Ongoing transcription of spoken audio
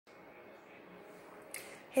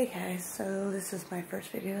Hey guys, so this is my first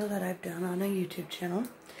video that I've done on a YouTube channel.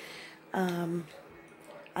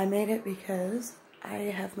 I made it because I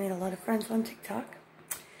have made a lot of friends on TikTok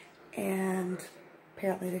and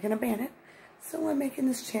apparently they're going to ban it. So I'm making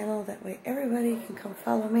this channel, that way everybody can come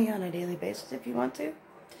follow me on a daily basis if you want to.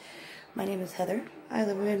 My name is Heather. I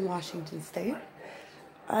live in Washington State.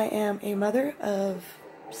 I am a mother of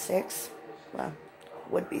 6, well,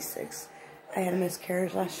 would be 6. I had a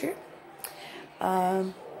miscarriage last year.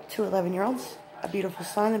 2 11-year-olds, a beautiful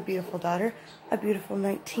son, a beautiful daughter, a beautiful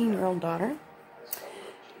 19-year-old daughter,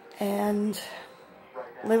 and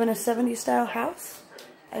live in a 70s style house,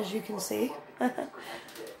 as you can see.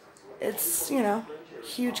 It's, you know,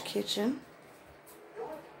 huge kitchen.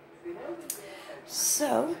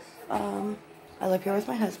 So, I live here with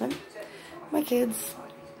my husband, my kids,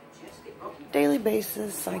 daily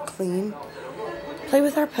basis. I clean, play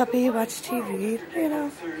with our puppy, watch TV, you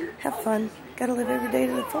know, have fun. Gotta live every day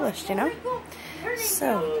to the fullest, you know?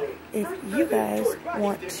 So, if you guys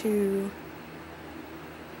want to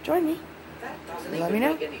join me, let me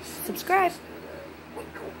know. Subscribe.